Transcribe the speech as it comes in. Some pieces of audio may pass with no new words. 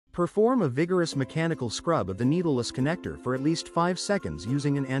Perform a vigorous mechanical scrub of the needleless connector for at least 5 seconds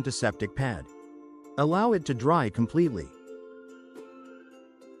using an antiseptic pad. Allow it to dry completely.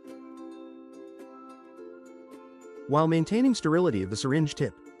 While maintaining sterility of the syringe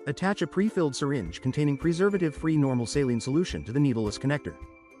tip, attach a pre-filled syringe containing preservative-free normal saline solution to the needleless connector.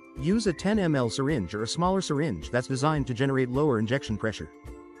 Use a 10 ml syringe or a smaller syringe that's designed to generate lower injection pressure.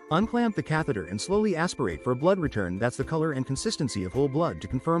 Unclamp the catheter and slowly aspirate for a blood return that's the color and consistency of whole blood to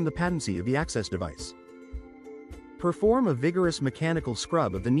confirm the patency of the access device. Perform a vigorous mechanical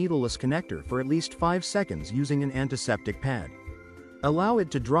scrub of the needleless connector for at least 5 seconds using an antiseptic pad. Allow it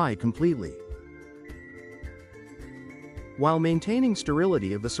to dry completely. While maintaining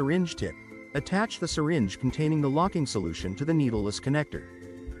sterility of the syringe tip, attach the syringe containing the locking solution to the needleless connector.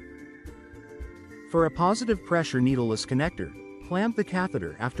 For a positive pressure needleless connector, clamp the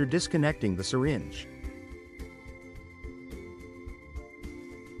catheter after disconnecting the syringe.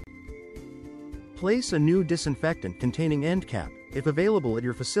 Place a new disinfectant containing end cap, if available at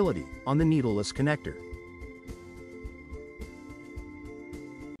your facility, on the needleless connector.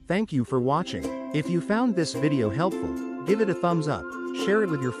 Thank you for watching. If you found this video helpful, give it a thumbs up, share it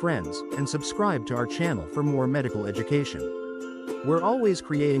with your friends, and subscribe to our channel for more medical education. We're always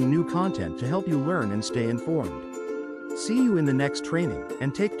creating new content to help you learn and stay informed. See you in the next training,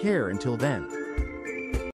 and take care until then.